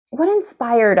what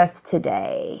inspired us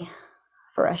today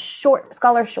for a short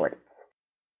scholar Shortz?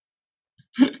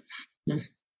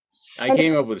 I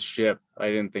came up with ship. I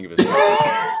didn't think of a ship.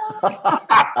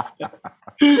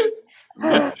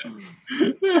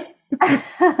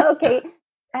 Okay,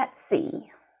 let's see.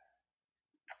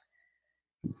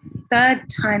 Third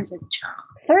time's a charm.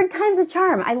 Third time's a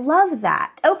charm. I love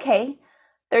that. Okay,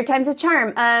 third time's a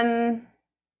charm.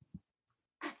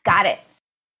 Got it.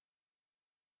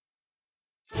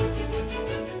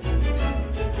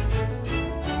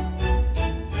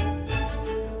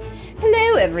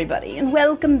 Hello, everybody, and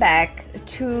welcome back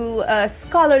to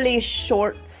Scholarly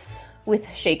Shorts with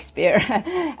Shakespeare.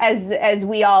 As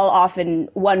we all often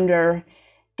wonder,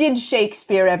 did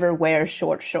Shakespeare ever wear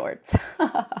short shorts?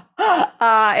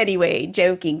 Anyway,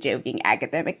 joking,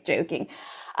 academic joking.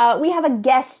 We have a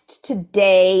guest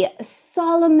today,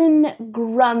 Solomon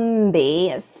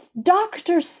Grumby.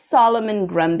 Dr. Solomon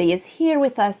Grumby is here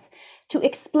with us to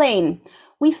explain.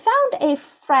 We found a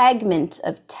fragment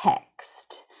of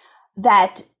text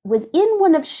that was in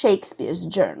one of Shakespeare's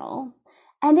journal,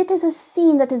 and it is a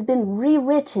scene that has been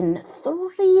rewritten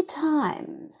 3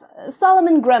 times.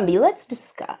 Solomon Grumby, let's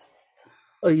discuss.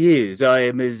 Oh, yes, I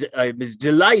am as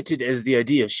delighted as the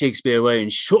idea of Shakespeare wearing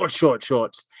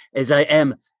shorts as I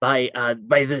am by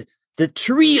the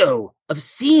trio of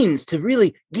scenes to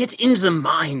really get into the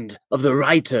mind of the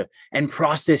writer and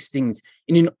process things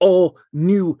in an all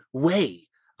new way.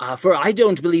 For I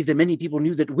don't believe that many people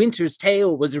knew that Winter's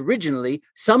Tale was originally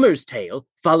Summer's Tale,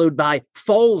 followed by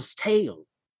Fall's Tale.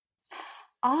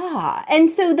 And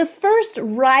so the first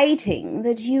writing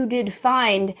that you did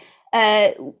find,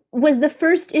 was the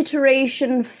first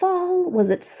iteration fall? Was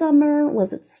it summer?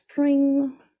 Was it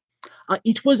spring?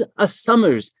 It was a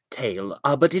summer's tale,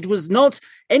 but it was not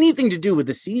anything to do with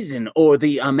the season or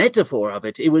the metaphor of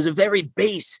it. It was a very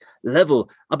base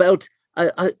level about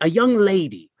a young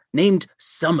lady named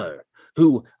Summer,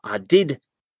 who did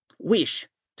wish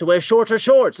to wear shorter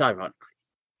shorts, ironically.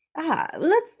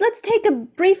 Let's take a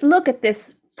brief look at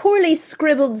this poorly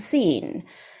scribbled scene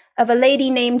of a lady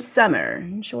named Summer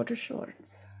in shorter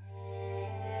shorts.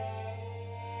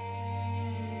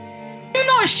 Do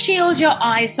not shield your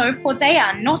eyes so, for they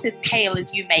are not as pale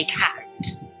as you make out.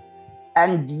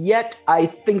 And yet I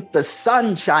think the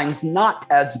sun shines not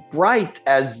as bright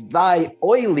as thy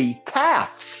oily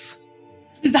calves.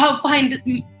 Thou find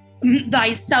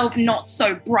thyself not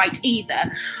so bright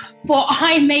either, for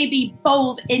I may be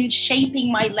bold in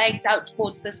shaping my legs out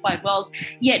towards this wide world,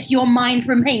 yet your mind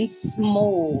remains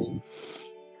small.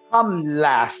 Come,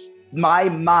 lass, my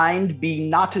mind be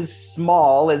not as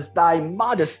small as thy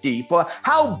modesty, for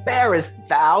how bearest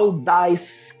thou thy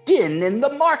skin in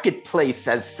the marketplace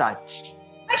as such?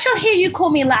 I shall hear you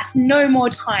call me lass no more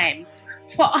times,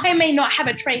 for I may not have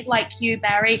a trade like you,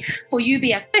 Barry, for you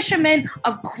be a fisherman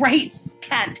of great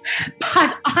scant,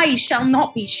 but I shall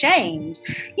not be shamed.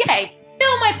 Yea,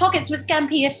 fill my pockets with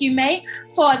scampi if you may,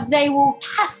 for they will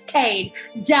cascade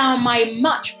down my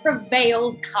much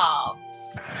prevailed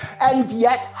calves. And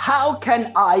yet how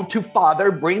can I to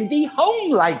father bring thee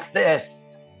home like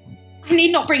this? I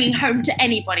need not bringing home to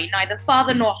anybody, neither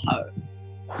father nor home.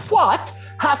 What?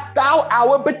 Hast thou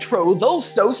our betrothal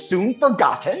so soon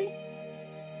forgotten?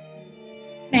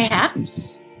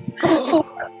 Perhaps. For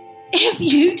if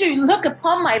you do look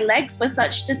upon my legs with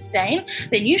such disdain,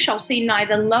 then you shall see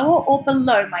neither lower or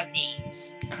below my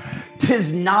knees.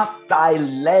 'Tis not thy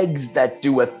legs that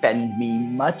do offend me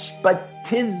much, but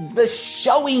 'tis the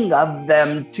showing of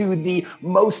them to the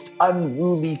most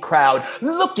unruly crowd.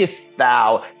 Lookest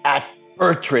thou at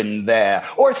Bertrand there,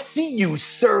 or see you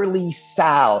surly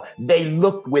Sal? They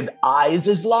look with eyes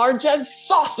as large as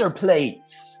saucer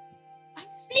plates.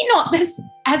 See not this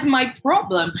as my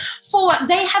problem, for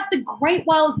they have the great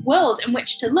wide world in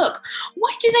which to look.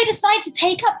 Why do they decide to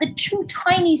take up the 2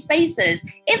 tiny spaces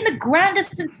in the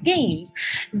grandest of schemes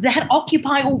that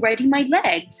occupy already my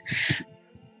legs?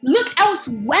 Look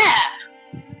elsewhere.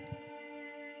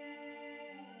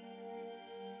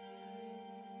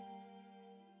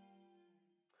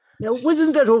 Now,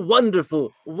 wasn't that a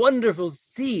wonderful, wonderful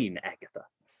scene, Agatha?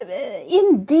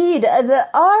 Indeed, the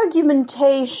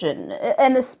argumentation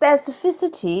and the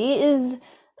specificity is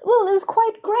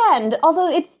quite grand, although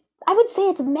I would say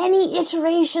it's many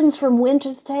iterations from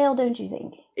Winter's Tale, don't you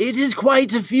think? It is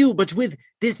quite a few, but with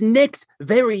this next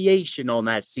variation on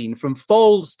that scene from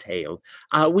Fall's Tale,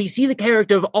 we see the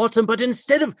character of Autumn, but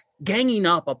instead of ganging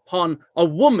up upon a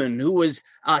woman who was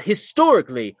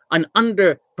historically an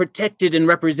underprotected and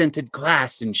represented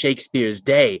class in Shakespeare's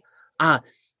day,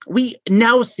 we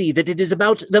now see that it is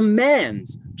about the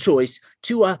man's choice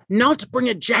to not bring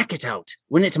a jacket out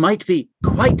when it might be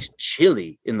quite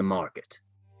chilly in the market.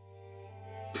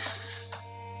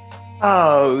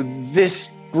 Oh, this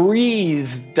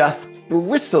breeze doth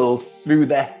bristle through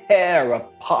the hair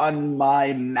upon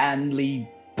my manly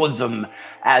bosom,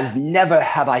 as never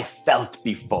have I felt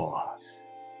before.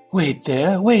 Wait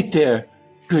there,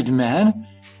 good man.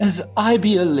 As I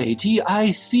be a lady,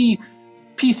 I see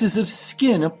pieces of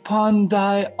skin upon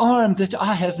thy arm that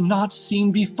I have not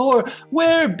seen before.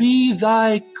 Where be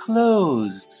thy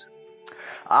clothes?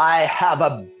 I have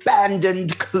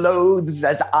abandoned clothes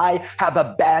as I have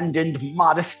abandoned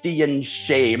modesty and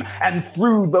shame, and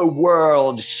through the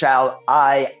world shall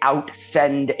I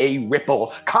outsend a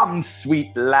ripple. Come,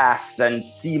 sweet lass, and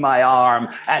see my arm,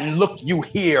 and look you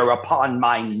here upon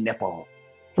my nipple.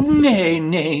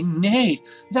 Nay,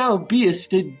 thou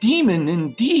beest a demon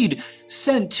indeed,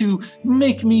 sent to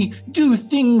make me do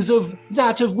things of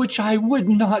that of which I would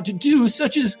not do,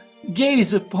 such as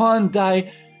gaze upon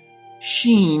thy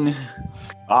sheen.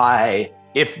 Aye,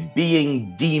 if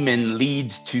being demon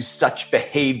leads to such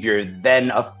behavior,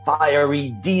 then a fiery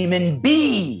demon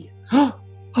be.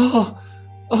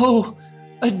 Oh,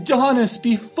 Adonis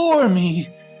before me,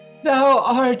 thou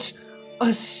art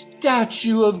a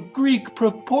statue of Greek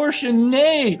proportion.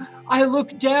 Nay, I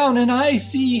look down and I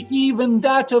see even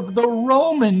that of the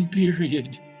Roman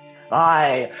period.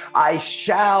 Aye, I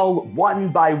shall one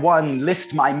by one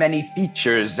list my many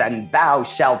features, and thou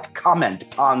shalt comment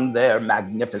upon their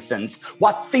magnificence.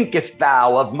 What thinkest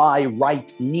thou of my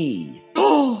right knee?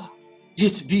 Oh,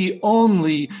 it be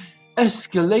only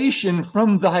escalation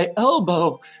from thy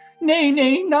elbow.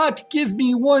 Nay, not give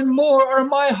me one more, or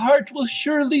my heart will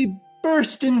surely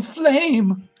burst in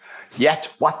flame. Yet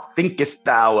what thinkest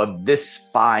thou of this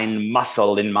fine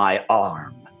muscle in my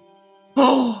arm?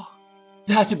 Oh,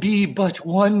 that be but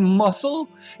one muscle,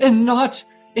 and not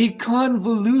a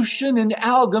convolution and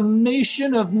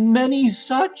amalgamation of many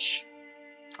such?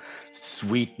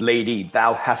 Sweet lady,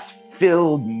 thou hast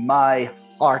filled my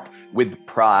heart with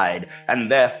pride,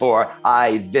 and therefore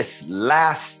I this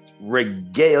last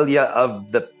regalia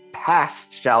of the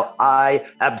past shall I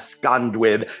abscond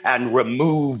with, and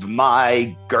remove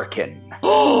my gherkin.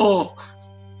 Oh,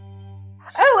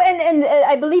 and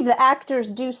I believe the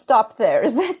actors do stop there.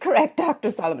 Is that correct,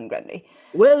 Dr. Solomon Grundy?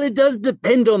 Well, it does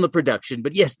depend on the production,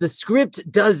 but yes, the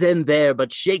script does end there,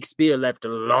 but Shakespeare left a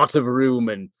lot of room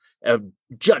and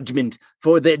judgment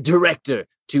for the director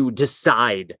to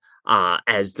decide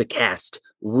as the cast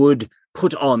would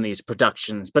put on these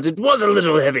productions, but it was a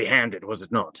little heavy-handed, was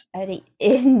it not?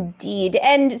 Indeed.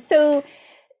 And so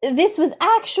this was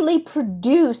actually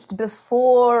produced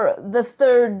before the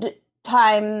third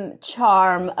time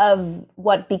charm of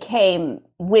what became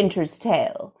Winter's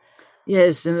Tale.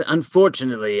 Yes, and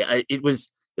unfortunately, it was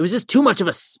just too much of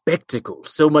a spectacle,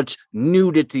 so much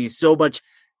nudity, so much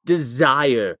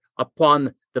desire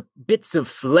upon the bits of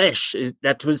flesh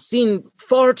that was seen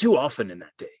far too often in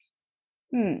that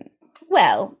day.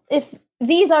 Well, if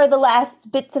these are the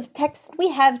last bits of text we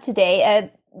have today,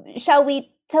 shall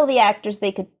we tell the actors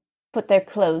they could put their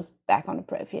clothes back on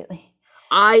appropriately?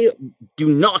 I do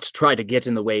not try to get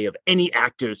in the way of any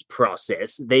actor's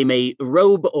process. They may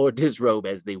robe or disrobe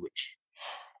as they wish.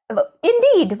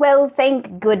 Indeed. Well,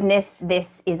 thank goodness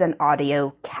this is an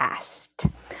audio cast.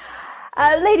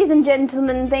 Ladies and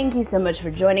gentlemen, thank you so much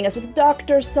for joining us with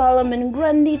Dr. Solomon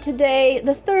Grundy today.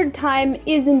 The third time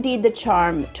is indeed the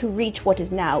charm to reach what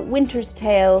is now Winter's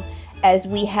Tale, as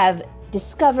we have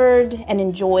discovered and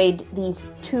enjoyed these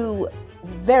two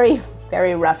very,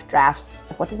 very rough drafts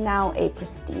of what is now a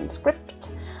pristine script.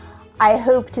 I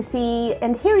hope to see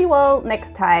and hear you all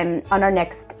next time on our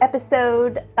next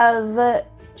episode of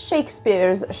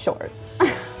Shakespeare's Shortz.